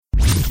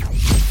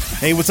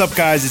Hey, what's up,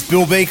 guys? It's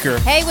Bill Baker.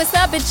 Hey, what's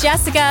up? It's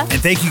Jessica.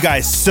 And thank you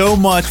guys so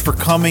much for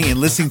coming and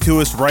listening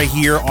to us right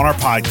here on our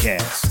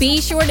podcast.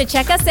 Be sure to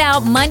check us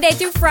out Monday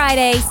through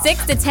Friday,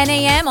 6 to 10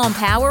 a.m. on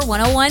Power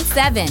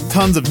 101.7.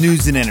 Tons of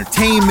news and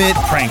entertainment,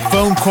 prank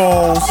phone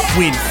calls,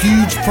 win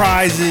huge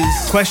prizes,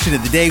 question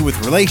of the day with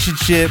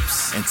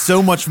relationships, and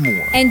so much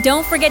more. And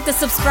don't forget to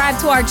subscribe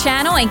to our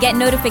channel and get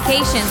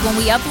notifications when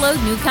we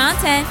upload new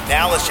content.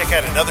 Now let's check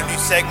out another new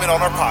segment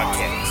on our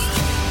podcast.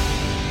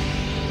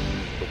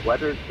 The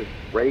weather's been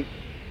great.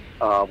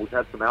 We've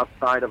had some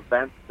outside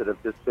events that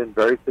have just been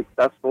very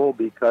successful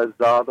because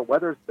the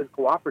weather's been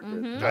cooperative.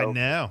 Mm-hmm. So I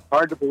know.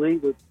 Hard to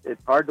believe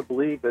it's hard to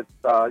believe it's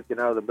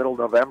the middle of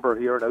November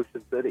here in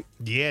Ocean City.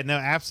 Yeah, no,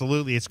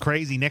 absolutely. It's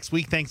crazy. Next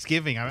week,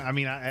 Thanksgiving. I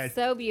mean,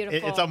 So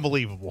beautiful. It's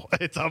unbelievable.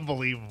 It's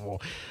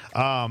unbelievable.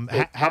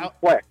 It's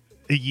complex.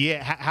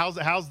 Yeah, how's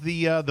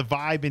the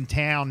vibe in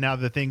town now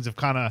that things have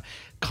kind of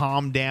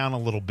calmed down a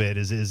little bit?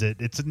 Is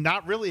it? It's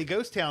not really a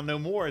ghost town no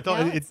more.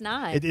 It's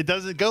not. It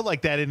doesn't go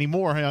like that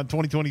anymore in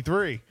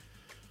 2023.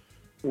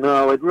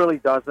 No, it really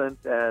doesn't.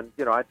 And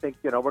I think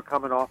we're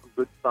coming off a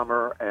good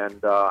summer,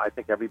 and I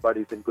think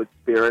everybody's in good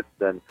spirits.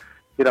 And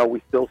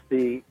we still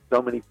see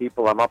so many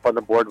people. I'm up on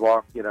the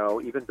boardwalk.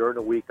 Even during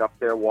the week, up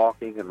there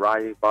walking and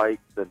riding bikes,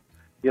 and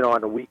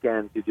on the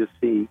weekends you just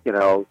see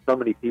so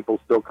many people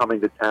still coming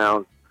to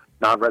town.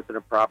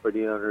 Non-resident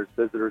property owners,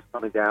 visitors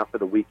coming down for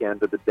the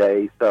weekend of the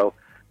day. So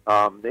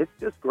it's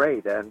just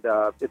great. And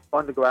it's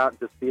fun to go out and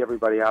just see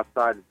everybody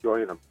outside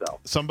enjoying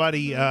themselves.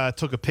 Somebody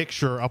took a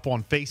picture up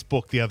on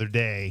Facebook the other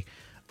day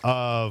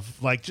of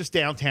just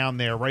downtown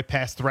there, right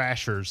past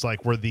Thrashers,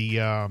 where the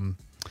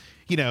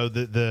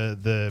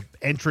the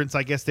entrance,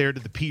 I guess, there to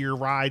the pier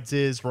rides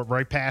is,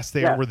 right past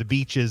there where the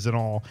beach is and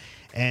all.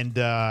 And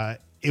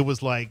it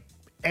was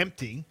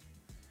empty.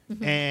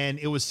 Mm-hmm. And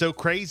it was so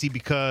crazy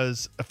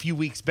because a few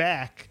weeks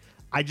back,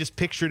 I just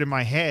pictured in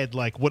my head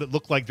what it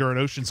looked like during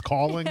Ocean's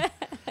Calling.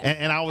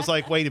 and I was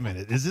like, wait a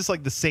minute, is this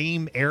the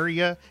same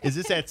area? Is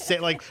this at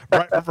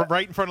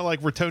right in front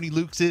of where Tony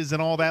Luke's is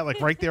and all that,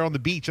 right there on the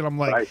beach? And I'm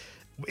like, right.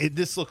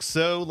 This looks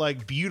so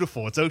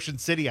beautiful. It's Ocean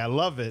City. I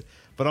love it.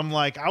 But I'm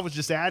I was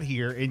just out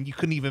here and you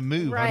couldn't even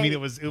move. Right. I mean, it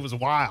was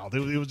wild.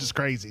 It was just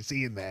crazy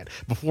seeing that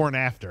before and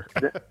after.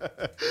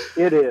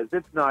 It is.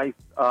 It's nice.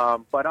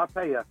 But I'll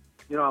tell you,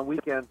 on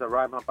weekends, I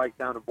ride my bike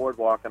down the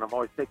boardwalk, and I'm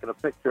always taking a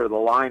picture of the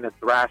line at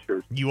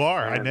Thrashers. You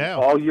are, and I know.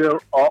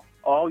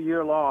 All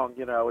year long,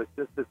 it's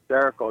just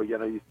hysterical.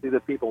 You see the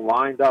people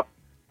lined up,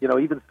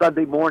 even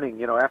Sunday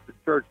morning, after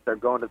church, they're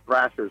going to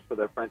Thrashers for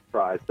their French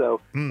fries. So,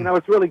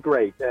 it's really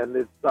great. And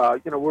it's,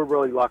 we're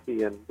really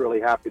lucky and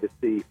really happy to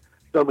see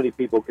so many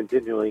people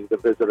continuing to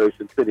visit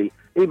Ocean City,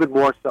 even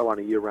more so on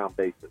a year-round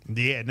basis.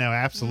 Yeah, no,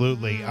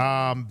 absolutely.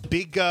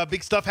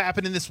 Big stuff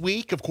happening this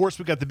week. Of course,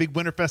 we got the big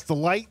Winterfest of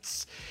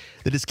Lights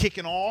that is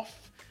kicking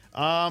off.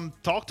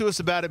 Talk to us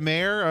about it,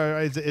 Mayor.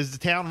 Is the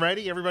town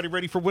ready? Everybody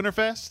ready for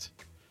Winterfest?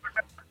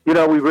 We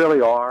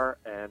really are,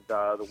 and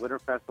the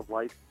Winterfest of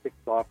Lights kicks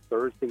off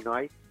Thursday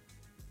night.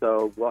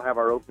 So we'll have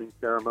our opening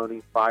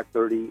ceremony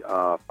 5:30,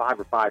 5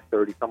 or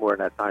 5:30, somewhere in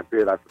that time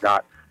period. I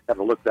forgot. Have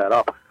to look that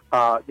up.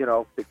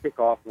 To kick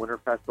off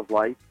Winterfest of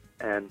Lights,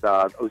 and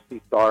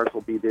OC Stars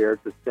will be there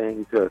to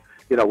sing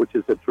which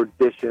is a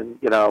tradition,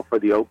 for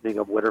the opening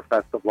of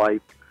Winterfest of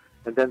Lights.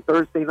 And then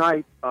Thursday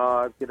night,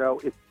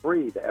 it's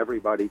free to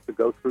everybody to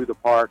go through the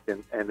park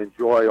and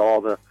enjoy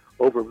all the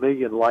over 1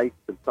 million lights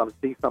and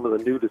see some of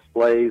the new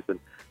displays and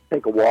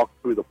take a walk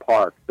through the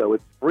park. So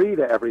it's free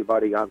to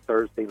everybody on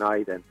Thursday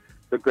night, and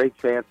it's a great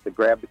chance to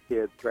grab the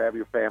kids, grab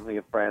your family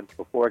and friends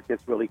before it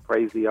gets really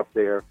crazy up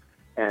there,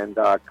 and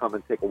come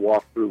and take a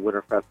walk through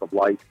Winterfest of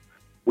Lights.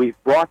 We've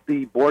brought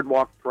the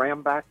boardwalk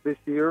tram back this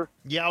year.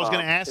 Yeah, I was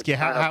going to ask you,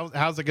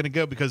 how's it going to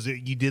go? Because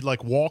you did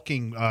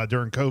walking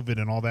during COVID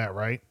and all that,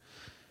 right?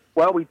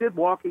 Well, we did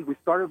walking. We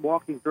started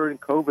walking during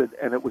COVID,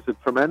 and it was a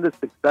tremendous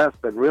success.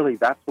 And really,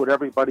 that's what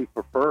everybody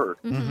preferred,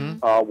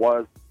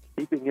 was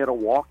keeping it a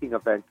walking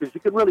event. Because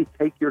you can really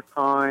take your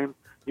time.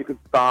 You can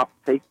stop,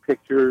 take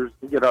pictures.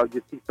 You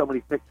see so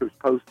many pictures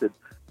posted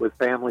with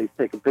families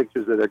taking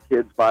pictures of their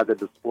kids by the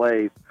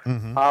displays.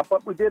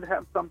 But we did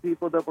have some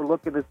people that were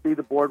looking to see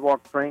the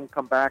boardwalk train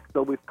come back.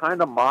 So we've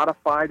kind of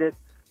modified it.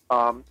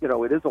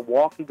 It is a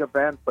walking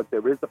event, but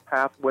there is a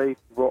pathway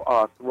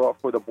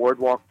for the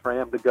boardwalk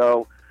tram to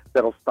go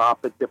that'll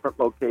stop at different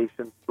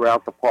locations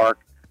throughout the park,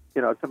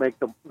 to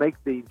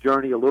make the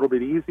journey a little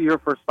bit easier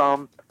for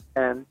some,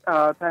 and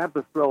to have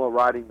the thrill of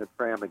riding the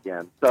tram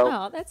again.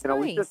 So, that's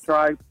nice.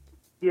 nice.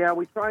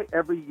 We try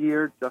every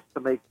year just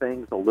to make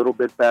things a little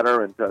bit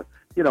better and to,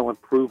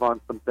 improve on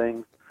some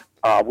things.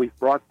 We've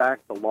brought back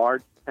the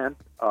large tent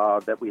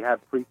that we had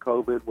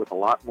pre-COVID with a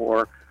lot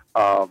more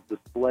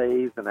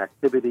displays and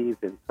activities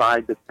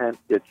inside the tent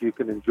that you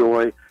can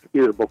enjoy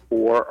either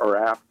before or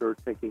after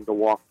taking the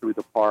walk through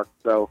the park.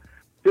 So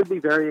should be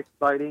very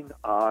exciting.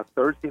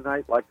 Thursday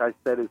night, like I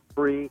said, is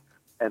free.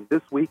 And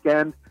this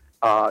weekend,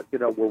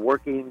 we're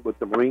working with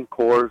the Marine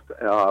Corps,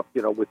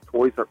 with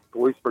Toys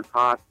for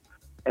Tots.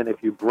 And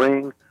if you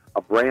bring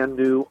a brand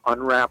new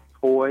unwrapped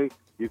toy,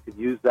 You can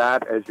use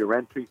that as your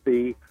entry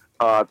fee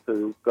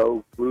to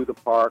go through the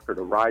park or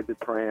to ride the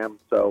tram.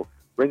 So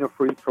bring a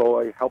free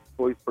toy, help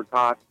Toys for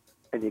Tots,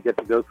 and you get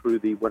to go through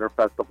the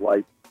Winterfest of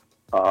Lights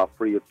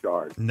free of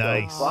charge.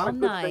 Nice. So a lot of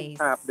good things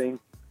happening.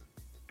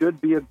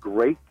 Should be a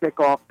great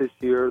kickoff this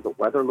year. The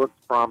weather looks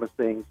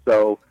promising.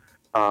 So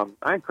I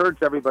encourage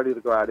everybody to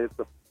go out. It's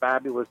a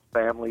fabulous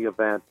family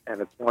event,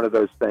 and it's one of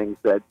those things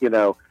that,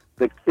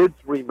 the kids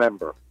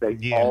remember.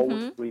 They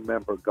always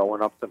remember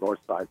going up to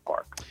Northside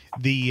Park.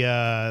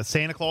 The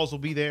Santa Claus will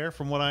be there,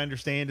 from what I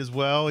understand, as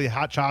well.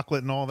 Hot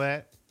chocolate and all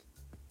that.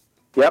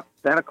 Yep,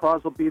 Santa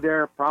Claus will be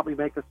there. Probably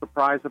make a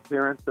surprise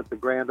appearance at the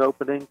grand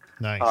opening.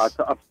 Nice.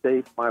 To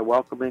upstage my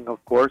welcoming,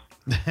 of course.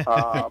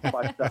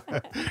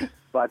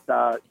 But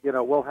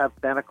we'll have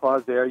Santa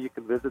Claus there. You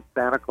can visit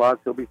Santa Claus.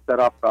 He'll be set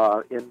up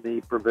in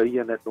the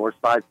pavilion at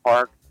Northside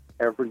Park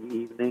every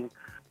evening.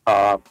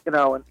 And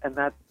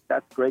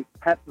that's great.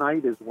 Pet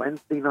night is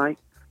Wednesday night.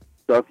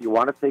 So if you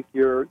want to take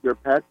your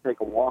pet, take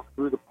a walk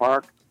through the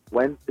park.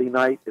 Wednesday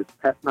night is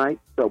pet night.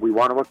 So we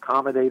want to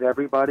accommodate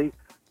everybody.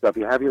 So if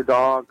you have your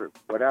dog or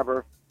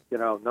whatever,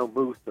 no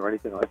moose or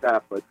anything like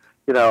that. But,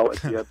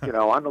 if you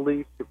on the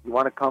leash, if you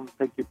want to come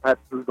take your pet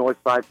through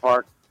Northside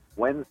Park,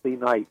 Wednesday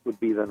night would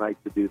be the night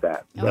to do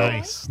that. So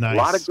Nice. A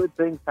lot of good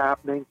things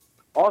happening.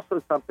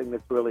 Also, something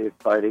that's really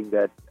exciting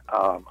that,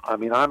 I'm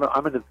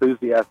an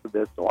enthusiast of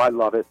this, so I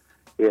love it,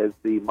 is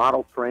the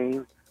model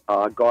train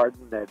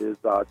garden that is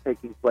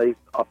taking place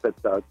up at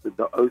at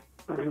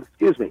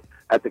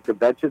the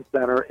Convention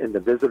Center in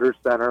the Visitor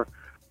Center.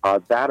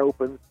 That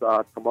opens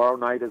tomorrow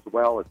night as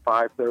well at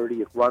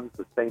 5:30. It runs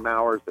the same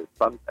hours as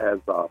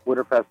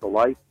Winterfest of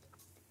Lights,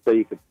 so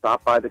you can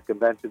stop by the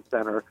Convention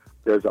Center.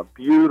 There's a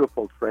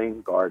beautiful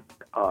train garden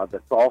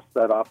that's all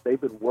set up. They've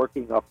been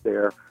working up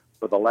there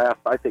for the last,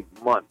 I think,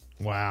 month.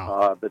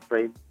 Wow. The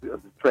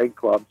train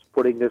club's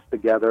putting this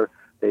together.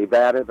 They've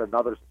added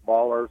another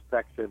smaller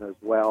section as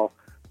well.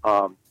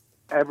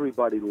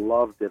 Everybody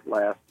loved it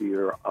last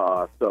year.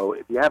 So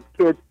if you have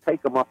kids,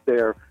 take them up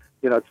there.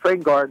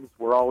 Train gardens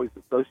were always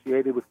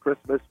associated with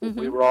Christmas when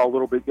we were all a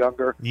little bit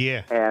younger.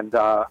 Yeah. And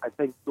I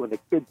think when the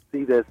kids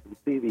see this and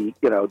see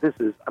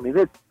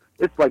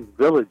it's like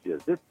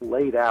villages. It's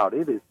laid out.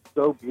 It is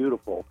so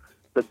beautiful.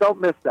 So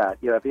don't miss that.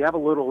 If you have a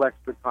little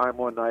extra time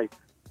one night,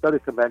 go to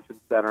Convention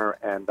Center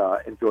and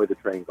enjoy the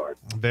train garden.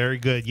 Very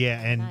good. Yeah,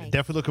 and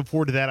definitely looking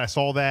forward to that. I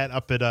saw that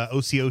up at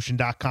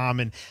OCOcean.com.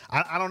 And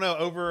I don't know,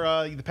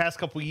 over the past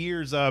couple of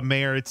years,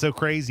 Mayor, it's so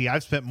crazy.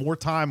 I've spent more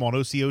time on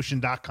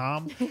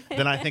OCOcean.com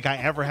than I think I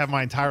ever have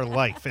my entire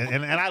life.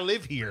 And I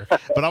live here,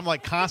 but I'm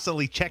like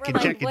constantly checking.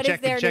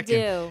 To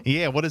do?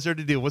 Yeah, what is there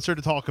to do? What's there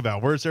to talk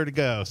about? Where's there to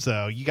go?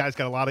 So you guys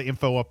got a lot of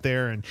info up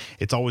there, and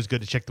it's always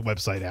good to check the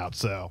website out.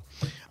 So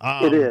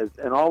it is,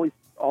 and always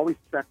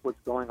check what's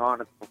going on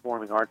at the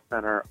Performing Arts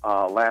Center.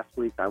 Last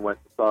week I went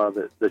and saw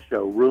the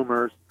show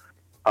Rumors,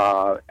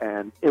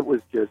 and it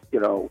was just,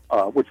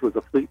 which was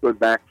a Fleetwood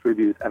Mac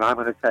tribute, and I'm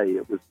going to tell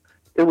you,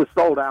 it was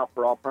sold out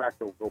for all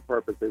practical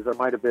purposes. There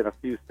might have been a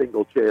few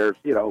single chairs,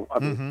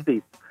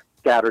 seats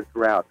scattered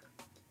throughout.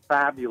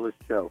 Fabulous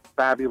show,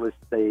 fabulous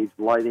stage,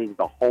 lighting,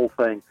 the whole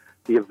thing.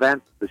 The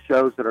events, the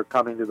shows that are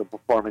coming to the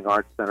Performing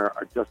Arts Center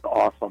are just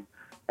awesome.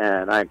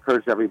 And I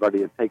encourage everybody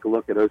to take a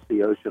look at OC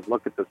Ocean,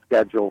 look at the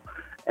schedule,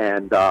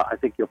 and I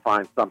think you'll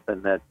find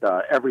something that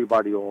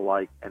everybody will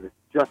like. And it's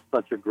just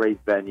such a great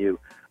venue.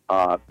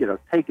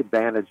 Take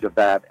advantage of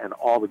that and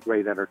all the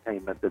great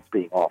entertainment that's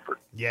being offered.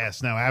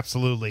 Yes, no,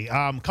 absolutely.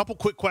 Couple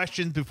quick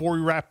questions before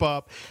we wrap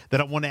up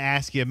that I want to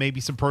ask you, maybe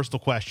some personal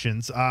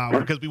questions,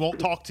 because we won't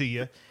talk to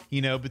you,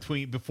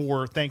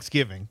 before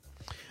Thanksgiving.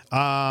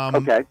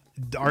 Okay.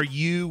 Are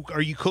you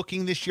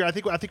cooking this year? I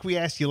think we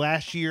asked you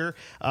last year.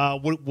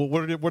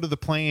 What are the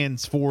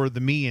plans for the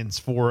Meehans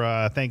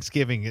for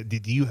Thanksgiving?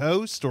 Do you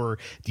host, or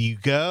do you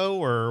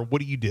go, or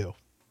what do you do?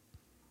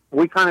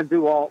 We kind of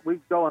we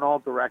go in all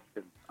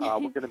directions. We're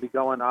going to be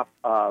going up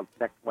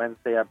next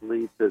Wednesday, I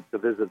believe, to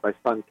visit my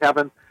son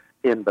Kevin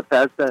in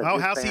Bethesda. Oh,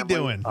 how's he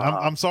doing?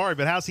 I'm sorry,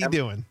 but how's he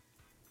doing?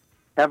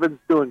 Kevin's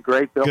doing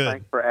great, Bill. Good.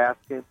 Thanks for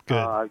asking.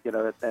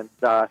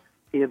 Good.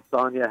 He and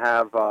Sonia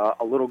have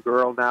a little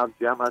girl now,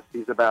 Gemma.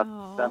 She's about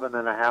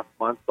 7.5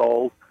 months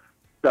old.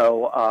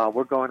 So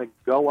we're going to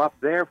go up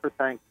there for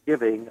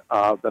Thanksgiving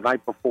the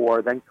night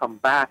before, then come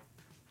back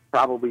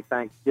probably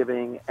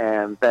Thanksgiving,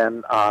 and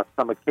then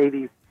some of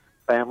Katie's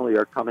family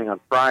are coming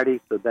on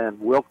Friday. So then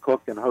we'll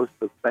cook and host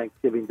the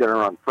Thanksgiving dinner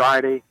on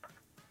Friday.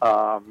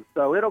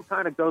 So it'll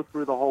kind of go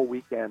through the whole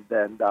weekend,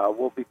 and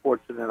we'll be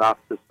fortunate enough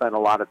to spend a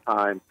lot of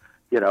time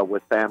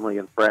with family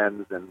and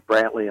friends, and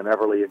Brantley and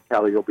Everly and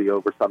Kelly will be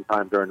over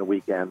sometime during the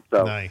weekend.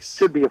 So nice.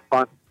 Should be a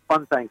fun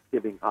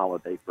Thanksgiving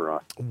holiday for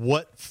us.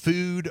 What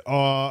food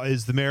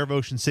is the Mayor of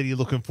Ocean City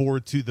looking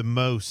forward to the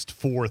most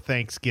for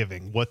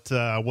Thanksgiving? What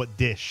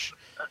dish?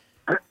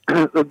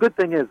 The good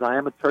thing is I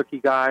am a turkey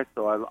guy,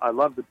 so I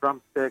love the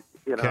drumstick.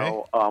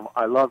 Okay.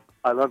 I love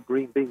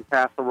green bean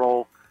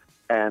casserole,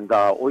 and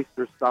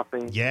oyster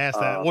stuffing. Yes,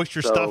 that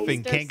oyster so,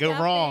 stuffing. Can't go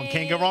wrong.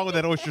 Can't go wrong with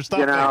that oyster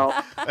stuffing.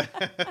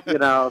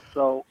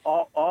 So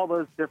all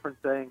those different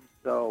things.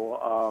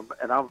 So,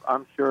 and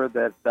I'm sure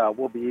that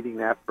we'll be eating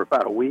that for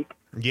about a week.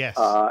 Yes.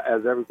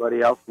 As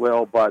everybody else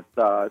will. But,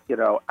 I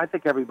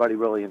think everybody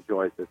really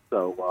enjoys it.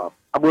 So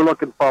we're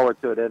looking forward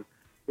to it. And,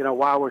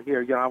 while we're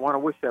here, I want to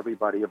wish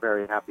everybody a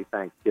very happy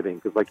Thanksgiving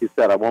because, like you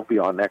said, I won't be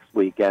on next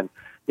week. And,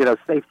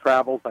 safe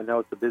travels. I know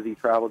it's a busy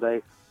travel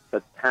day.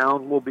 The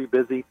town will be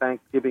busy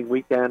Thanksgiving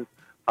weekend.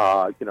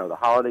 The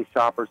holiday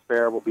shoppers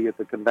fair will be at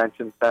the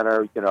convention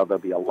center. There'll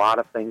be a lot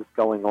of things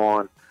going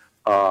on.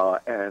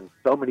 And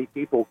so many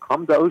people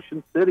come to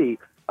Ocean City,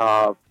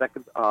 to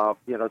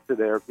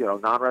their,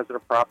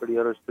 non-resident property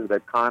owners, to their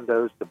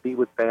condos, to be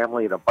with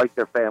family and invite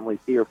their families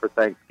here for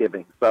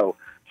Thanksgiving. So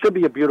should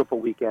be a beautiful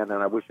weekend,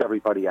 and I wish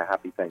everybody a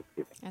happy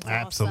Thanksgiving. That's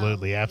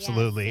absolutely, awesome.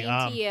 absolutely.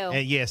 Yeah, same to you.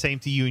 And same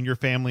to you and your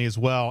family as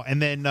well.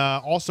 And then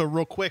also,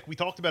 real quick, we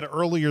talked about it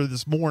earlier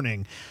this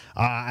morning,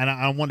 and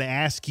I want to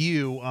ask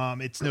you.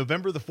 It's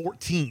November the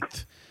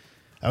 14th.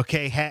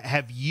 Okay,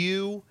 have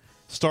you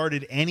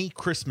started any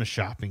Christmas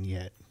shopping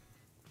yet?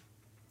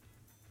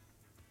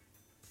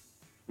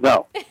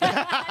 No. Thank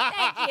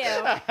you.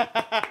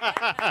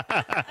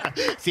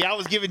 See, I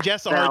was giving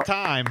Jess a hard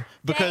time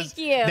because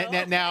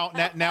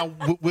now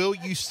will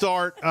you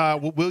start?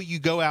 Will you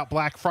go out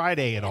Black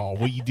Friday at all?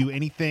 Will you do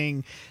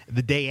anything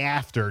the day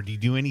after? Do you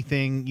do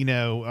anything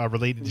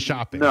related to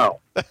shopping? No.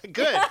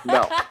 Good.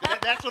 No.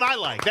 That's what I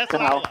like. That's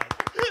what I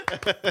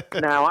like.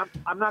 Now,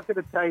 I'm not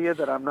going to tell you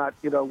that I'm not,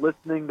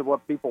 listening to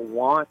what people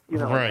want.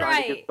 Right.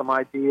 Trying to get some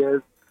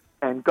ideas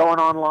and going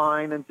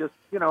online and just,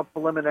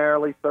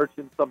 preliminarily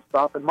searching some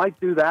stuff. And might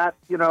do that,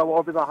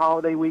 over the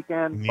holiday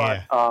weekend.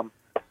 Yeah. But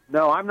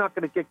no, I'm not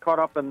going to get caught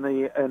up in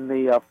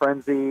the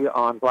frenzy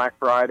on Black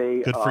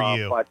Friday. Good for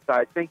you. But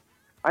I think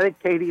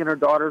Katie and her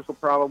daughters will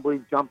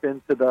probably jump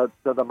into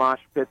the mosh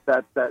pit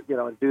that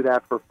and do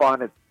that for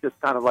fun. It's just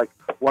kind of like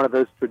one of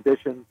those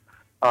traditions.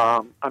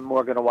 I'm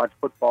more going to watch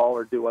football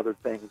or do other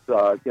things,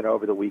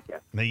 over the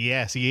weekend.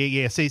 Yeah.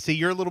 See,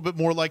 you're a little bit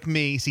more like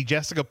me. See,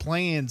 Jessica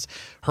plans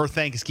her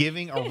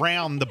Thanksgiving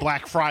around the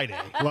Black Friday.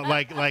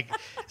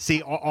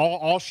 See,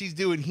 all she's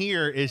doing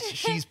here is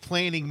she's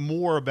planning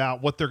more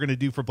about what they're going to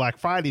do for Black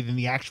Friday than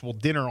the actual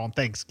dinner on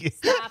Thanksgiving.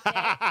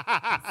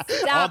 Stop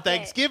on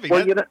Thanksgiving.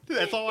 Well,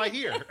 that's all I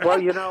hear.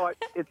 Well,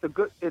 it's a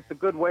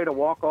good way to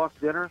walk off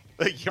dinner.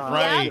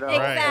 Right.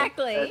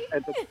 Exactly.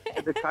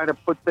 And to kind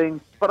of put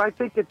things, but I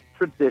think it's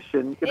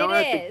tradition.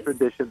 I think is.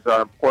 traditions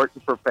are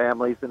important for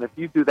families, and if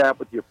you do that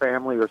with your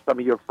family or some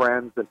of your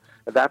friends, and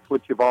that's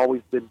what you've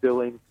always been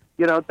doing,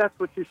 that's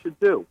what you should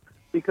do.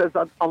 Because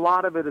a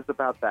lot of it is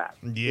about that.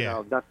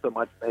 Yeah. Not so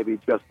much maybe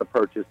just the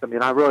purchase. I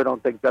mean, I really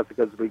don't think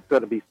Jessica's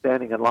going to be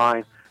standing in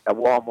line at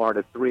Walmart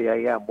at 3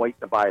 a.m. waiting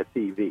to buy a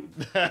TV.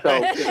 So,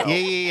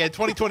 Yeah.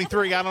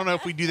 2023, I don't know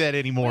if we do that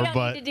anymore. We don't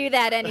but need to do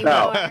that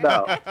anymore.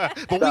 No. But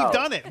we've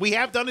done it. We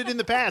have done it in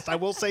the past. I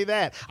will say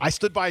that. I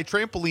stood by a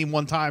trampoline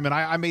one time, and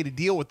I made a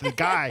deal with the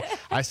guy.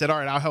 I said, all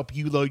right, I'll help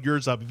you load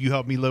yours up if you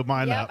help me load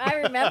mine Yep, up. I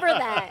remember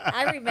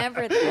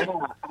that. Yeah,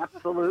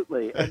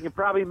 absolutely. And you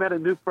probably met a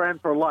new friend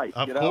for life.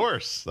 Of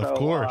course.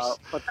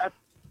 But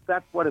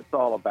that's what it's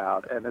all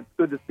about. And it's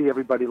good to see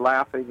everybody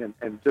laughing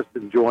and just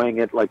enjoying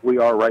it like we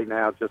are right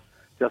now, just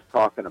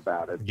talking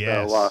about it.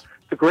 Yes. So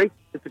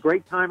it's a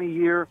great time of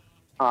year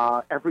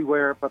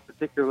everywhere, but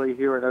particularly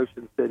here in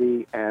Ocean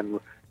City. And,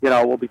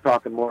 we'll be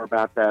talking more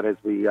about that as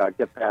we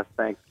get past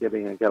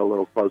Thanksgiving and get a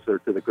little closer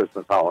to the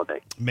Christmas holiday.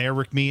 Mayor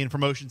Rick Meehan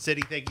from Ocean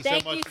City, thank you so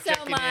much for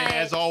checking in.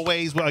 As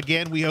always, well,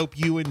 again, we hope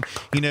you and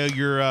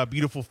your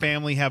beautiful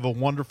family have a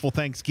wonderful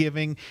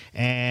Thanksgiving,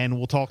 and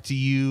we'll talk to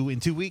you in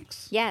 2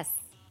 weeks. Yes.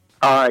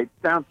 All right.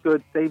 Sounds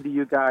good. Same to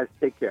you guys.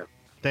 Take care.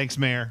 Thanks,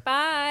 Mayor.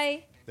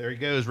 Bye. There he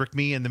goes, Rick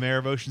Meehan, the mayor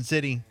of Ocean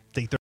City.